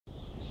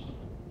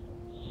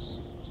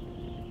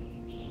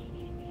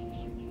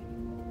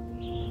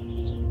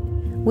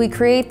We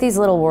create these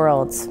little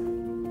worlds,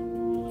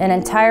 an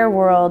entire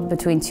world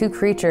between two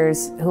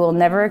creatures who will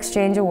never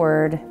exchange a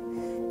word,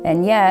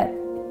 and yet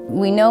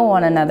we know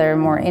one another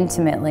more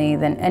intimately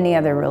than any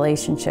other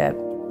relationship.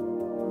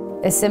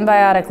 A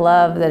symbiotic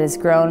love that has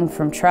grown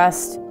from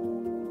trust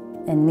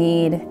and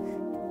need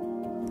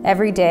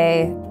every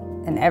day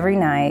and every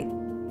night,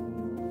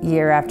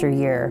 year after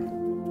year.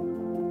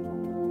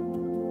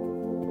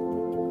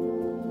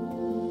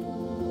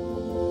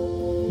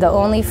 The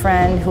only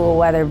friend who will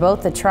weather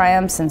both the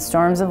triumphs and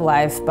storms of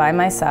life by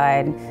my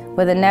side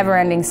with a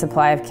never-ending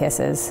supply of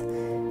kisses.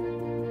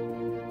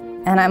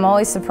 And I'm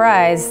always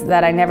surprised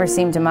that I never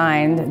seem to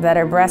mind that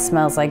her breath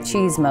smells like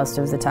cheese most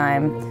of the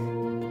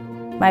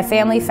time. My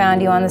family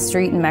found you on the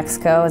street in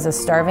Mexico as a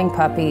starving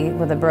puppy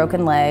with a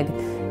broken leg,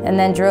 and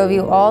then drove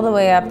you all the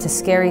way up to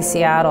scary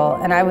Seattle,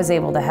 and I was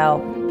able to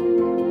help.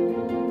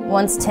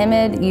 Once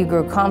timid, you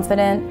grew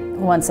confident.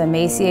 Once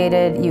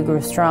emaciated, you grew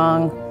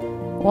strong.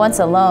 Once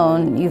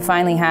alone, you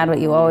finally had what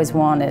you always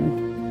wanted: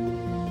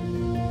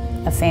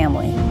 a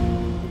family.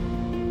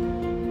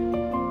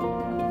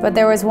 But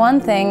there was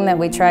one thing that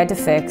we tried to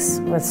fix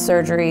with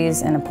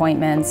surgeries and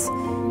appointments,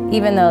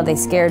 even though they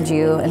scared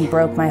you and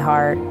broke my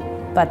heart,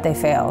 but they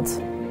failed.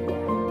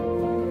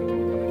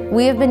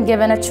 We have been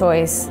given a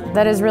choice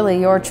that is really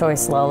your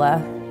choice, Lola.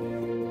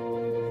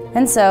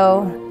 And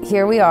so,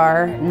 here we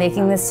are,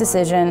 making this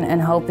decision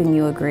and hoping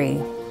you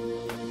agree.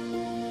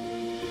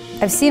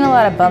 I've seen a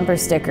lot of bumper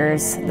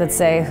stickers that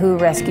say who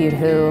rescued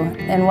who,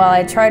 and while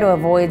I try to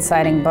avoid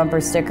citing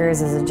bumper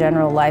stickers as a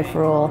general life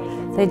rule,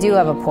 they do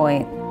have a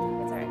point.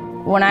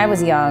 When I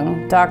was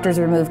young, doctors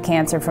removed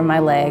cancer from my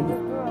leg,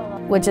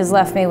 which has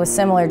left me with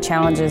similar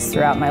challenges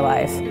throughout my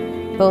life,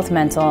 both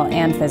mental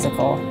and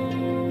physical.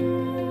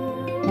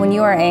 When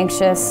you are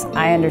anxious,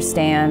 I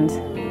understand.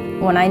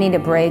 When I need a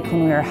break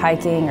when we are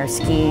hiking or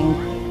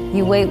skiing,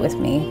 you wait with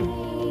me.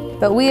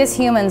 But we as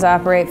humans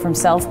operate from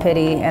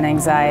self-pity and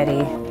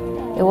anxiety.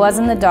 It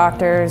wasn't the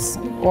doctors,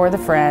 or the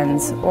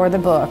friends, or the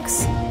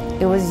books.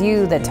 It was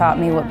you that taught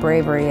me what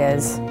bravery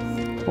is,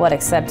 what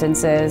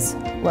acceptance is,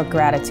 what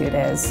gratitude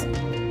is.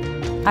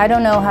 I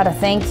don't know how to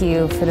thank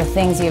you for the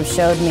things you have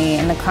showed me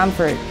and the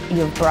comfort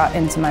you have brought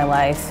into my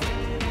life.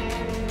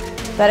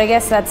 But I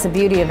guess that's the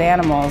beauty of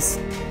animals.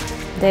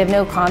 They have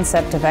no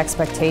concept of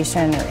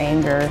expectation or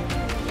anger.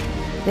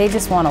 They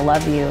just want to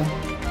love you.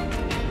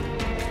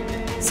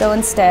 So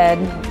instead,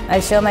 I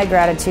show my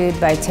gratitude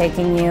by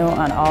taking you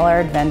on all our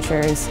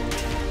adventures,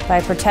 by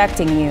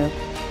protecting you,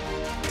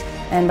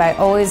 and by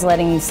always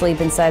letting you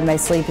sleep inside my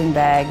sleeping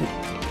bag,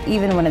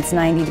 even when it's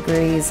 90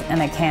 degrees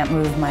and I can't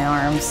move my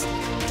arms.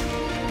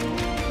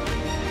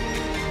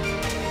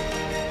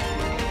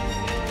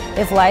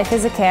 If life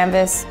is a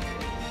canvas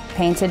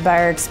painted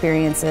by our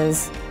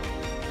experiences,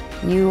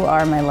 you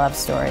are my love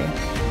story.